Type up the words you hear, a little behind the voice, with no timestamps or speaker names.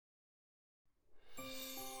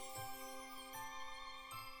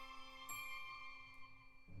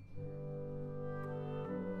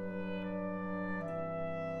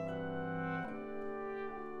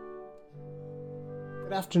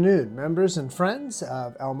Good afternoon, members and friends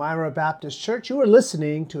of Elmira Baptist Church. You are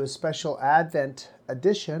listening to a special Advent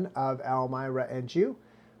edition of Elmira and You.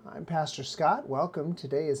 I'm Pastor Scott. Welcome.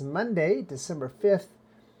 Today is Monday, December 5th,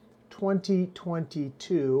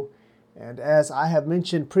 2022. And as I have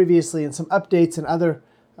mentioned previously in some updates and other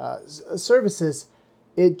services,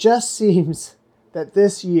 it just seems that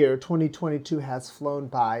this year, 2022, has flown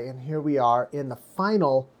by, and here we are in the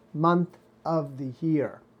final month of the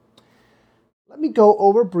year. Let me go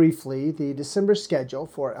over briefly the December schedule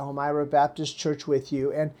for Elmira Baptist Church with you.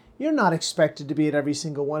 And you're not expected to be at every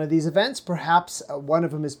single one of these events. Perhaps one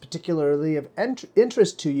of them is particularly of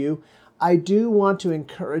interest to you. I do want to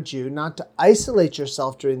encourage you not to isolate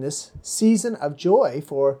yourself during this season of joy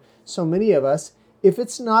for so many of us if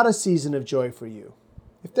it's not a season of joy for you.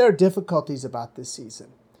 If there are difficulties about this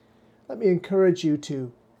season, let me encourage you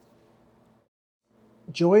to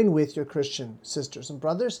join with your Christian sisters and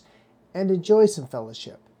brothers and enjoy some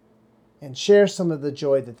fellowship and share some of the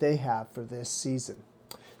joy that they have for this season.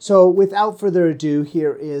 So without further ado,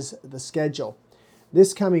 here is the schedule.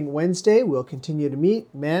 This coming Wednesday, we'll continue to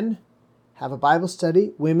meet. Men have a Bible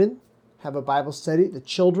study. Women have a Bible study. The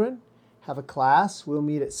children have a class. We'll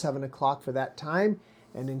meet at 7 o'clock for that time.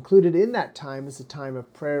 And included in that time is a time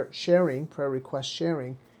of prayer sharing, prayer request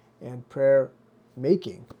sharing, and prayer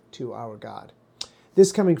making to our God.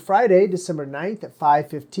 This coming Friday, December 9th at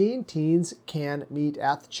 5:15, teens can meet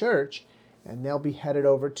at the church, and they'll be headed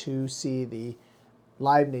over to see the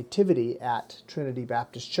live nativity at Trinity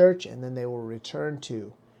Baptist Church, and then they will return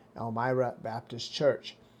to Elmira Baptist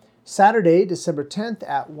Church. Saturday, December 10th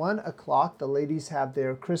at 1 o'clock, the ladies have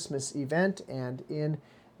their Christmas event, and in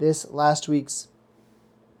this last week's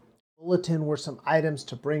bulletin were some items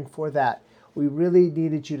to bring for that. We really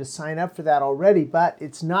needed you to sign up for that already, but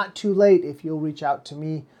it's not too late if you'll reach out to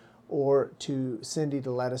me or to Cindy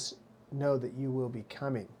to let us know that you will be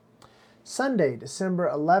coming. Sunday, December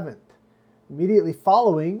 11th, immediately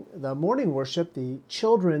following the morning worship, the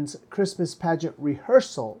children's Christmas pageant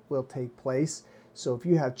rehearsal will take place. So if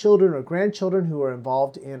you have children or grandchildren who are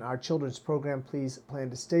involved in our children's program, please plan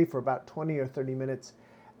to stay for about 20 or 30 minutes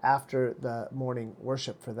after the morning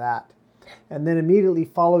worship for that. And then immediately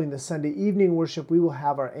following the Sunday evening worship, we will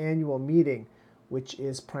have our annual meeting, which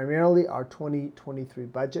is primarily our 2023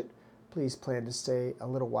 budget. Please plan to stay a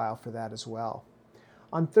little while for that as well.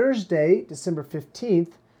 On Thursday, December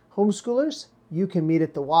 15th, homeschoolers, you can meet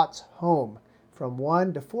at the Watts home from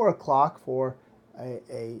 1 to 4 o'clock for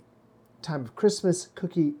a time of Christmas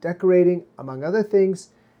cookie decorating, among other things.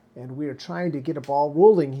 And we are trying to get a ball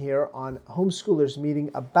rolling here on homeschoolers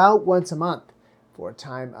meeting about once a month for a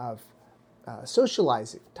time of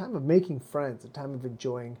socializing, time of making friends, a time of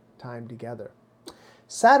enjoying time together.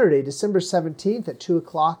 Saturday, December 17th at 2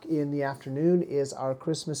 o'clock in the afternoon is our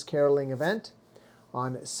Christmas caroling event.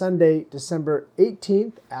 On Sunday, December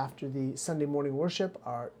 18th, after the Sunday morning worship,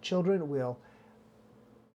 our children will,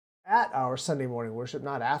 at our Sunday morning worship,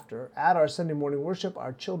 not after, at our Sunday morning worship,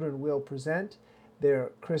 our children will present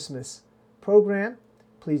their Christmas program.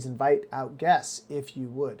 Please invite out guests if you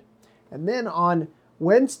would. And then on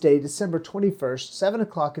Wednesday, December 21st, 7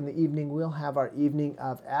 o'clock in the evening, we'll have our evening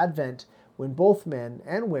of Advent when both men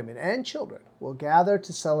and women and children will gather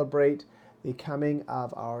to celebrate the coming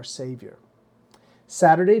of our Savior.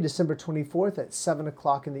 Saturday, December 24th at 7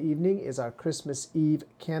 o'clock in the evening is our Christmas Eve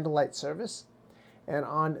candlelight service. And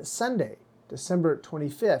on Sunday, December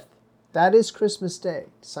 25th, that is Christmas Day,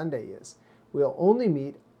 Sunday is, we'll only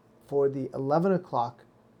meet for the 11 o'clock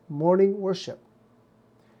morning worship.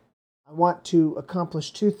 I want to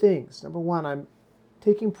accomplish two things. Number one, I'm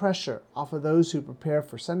taking pressure off of those who prepare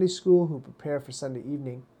for Sunday school, who prepare for Sunday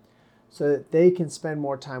evening, so that they can spend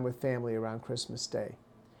more time with family around Christmas Day.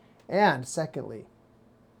 And secondly,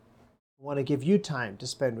 I want to give you time to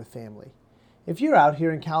spend with family. If you're out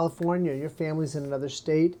here in California, your family's in another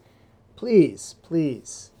state, please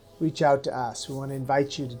reach out to us. We want to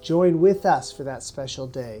invite you to join with us for that special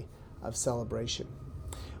day of celebration.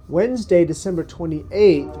 Wednesday, December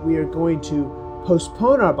 28th, we are going to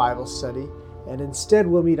postpone our Bible study, and instead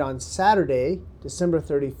we'll meet on Saturday, December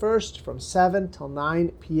 31st from 7 till 9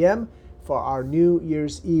 p.m. for our New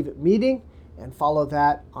Year's Eve meeting, and follow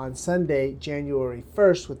that on Sunday, January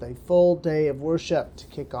 1st, with a full day of worship to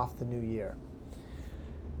kick off the new year.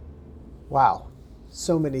 Wow,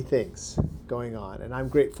 so many things going on, and I'm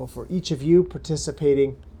grateful for each of you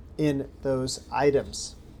participating in those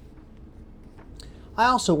items. I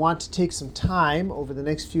also want to take some time over the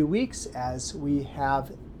next few weeks as we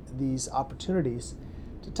have these opportunities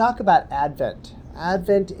to talk about Advent.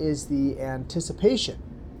 Advent is the anticipation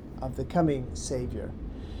of the coming Savior.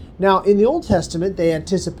 Now, in the Old Testament, they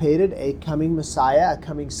anticipated a coming Messiah, a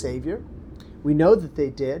coming Savior. We know that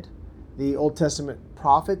they did. The Old Testament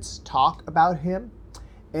prophets talk about him.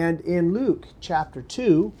 And in Luke chapter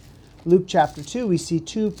 2, we see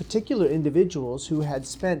two particular individuals who had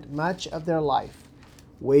spent much of their life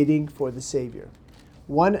waiting for the Savior.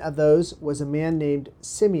 One of those was a man named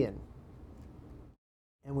Simeon.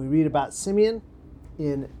 And we read about Simeon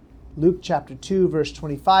in Luke chapter 2, verse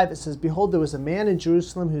 25. It says, "Behold, there was a man in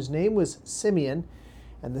Jerusalem whose name was Simeon,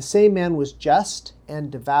 and the same man was just and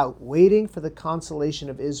devout, waiting for the consolation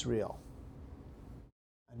of Israel."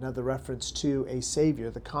 Another reference to a Savior.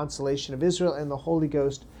 The consolation of Israel, and the Holy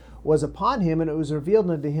Ghost was upon him, and it was revealed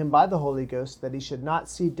unto him by the Holy Ghost that he should not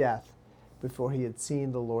see death before he had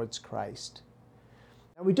seen the Lord's Christ.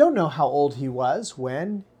 Now, we don't know how old he was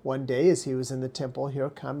when, one day as he was in the temple, here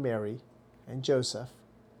come Mary and Joseph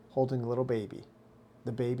holding a little baby.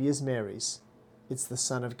 The baby is Mary's. It's the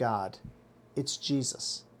Son of God. It's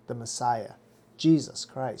Jesus, the Messiah, Jesus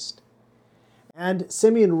Christ. And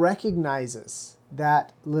Simeon recognizes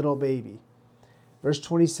that little baby. Verse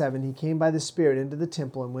 27, "He came by the Spirit into the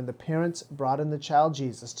temple, and when the parents brought in the child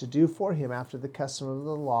Jesus to do for him after the custom of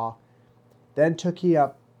the law, then took he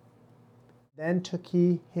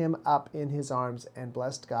him up in his arms and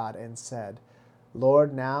blessed God and said,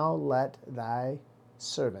 Lord, now let thy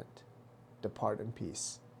servant depart in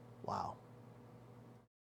peace." Wow.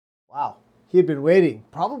 Wow. He had been waiting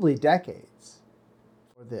probably decades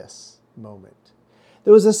for this moment.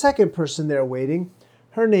 There was a second person there waiting.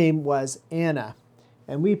 Her name was Anna.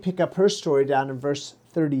 And we pick up her story down in verse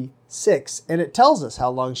 36. And it tells us how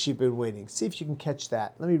long she'd been waiting. See if you can catch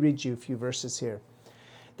that. Let me read you a few verses here.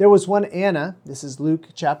 "There was one Anna," this is Luke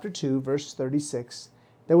chapter 2, verse 36.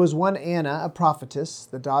 "There was one Anna, a prophetess,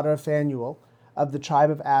 the daughter of Phanuel, of the tribe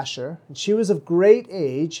of Asher. And she was of great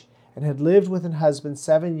age, and had lived with an husband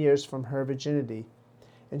 7 years from her virginity.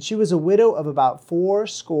 And she was a widow of about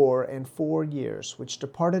 84 years, which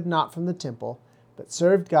departed not from the temple, but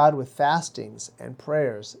served God with fastings and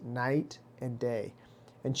prayers night and day.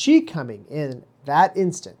 And she coming in that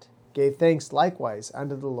instant gave thanks likewise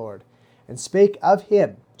unto the Lord, and spake of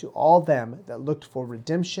him to all them that looked for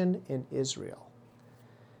redemption in Israel."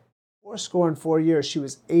 84 years, she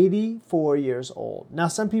was 84 years old. Now,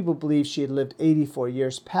 some people believe she had lived 84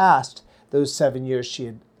 years past those 7 years she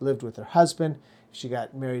had lived with her husband. If she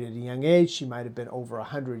got married at a young age, she might have been over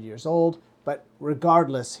 100 years old. But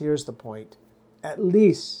regardless, here's the point. At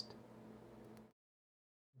least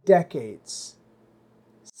decades,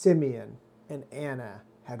 Simeon and Anna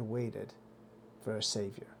had waited for a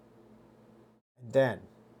Savior. And then,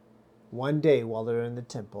 one day while they're in the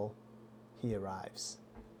temple, he arrives.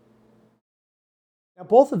 Now,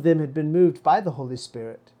 both of them had been moved by the Holy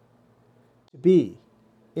Spirit to be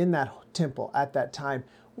in that temple at that time.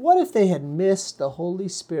 What if they had missed the Holy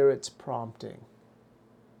Spirit's prompting?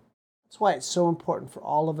 That's why it's so important for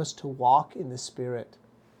all of us to walk in the Spirit.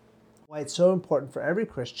 Why it's so important for every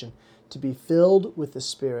Christian to be filled with the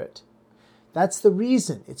Spirit. That's the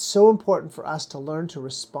reason it's so important for us to learn to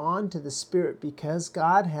respond to the Spirit, because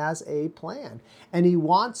God has a plan and He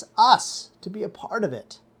wants us to be a part of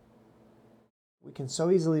it. We can so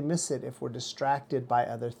easily miss it if we're distracted by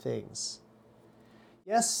other things.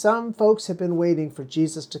 Yes, some folks have been waiting for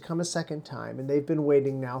Jesus to come a second time, and they've been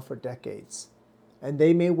waiting now for decades. And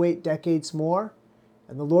they may wait decades more,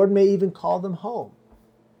 and the Lord may even call them home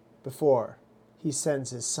before He sends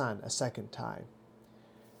His Son a second time.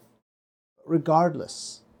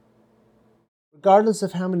 Regardless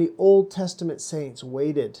of how many Old Testament saints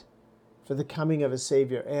waited for the coming of a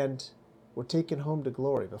Savior and were taken home to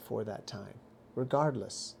glory before that time,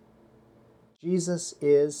 regardless, Jesus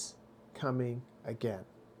is coming again.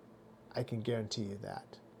 I can guarantee you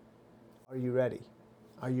that. Are you ready?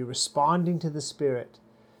 Are you responding to the Spirit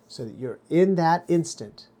so that you're in that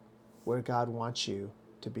instant where God wants you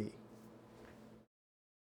to be?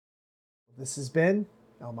 This has been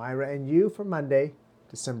Elmira and You for Monday,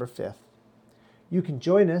 December 5th. You can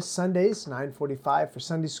join us Sundays, 9:45 for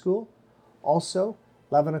Sunday school, also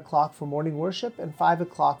 11 o'clock for morning worship and 5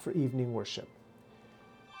 o'clock for evening worship.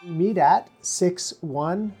 We meet at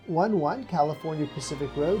 6111 California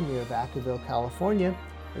Pacific Road near Vacaville, California,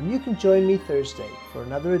 and you can join me Thursday for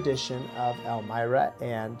another edition of Elmira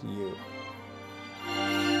and You.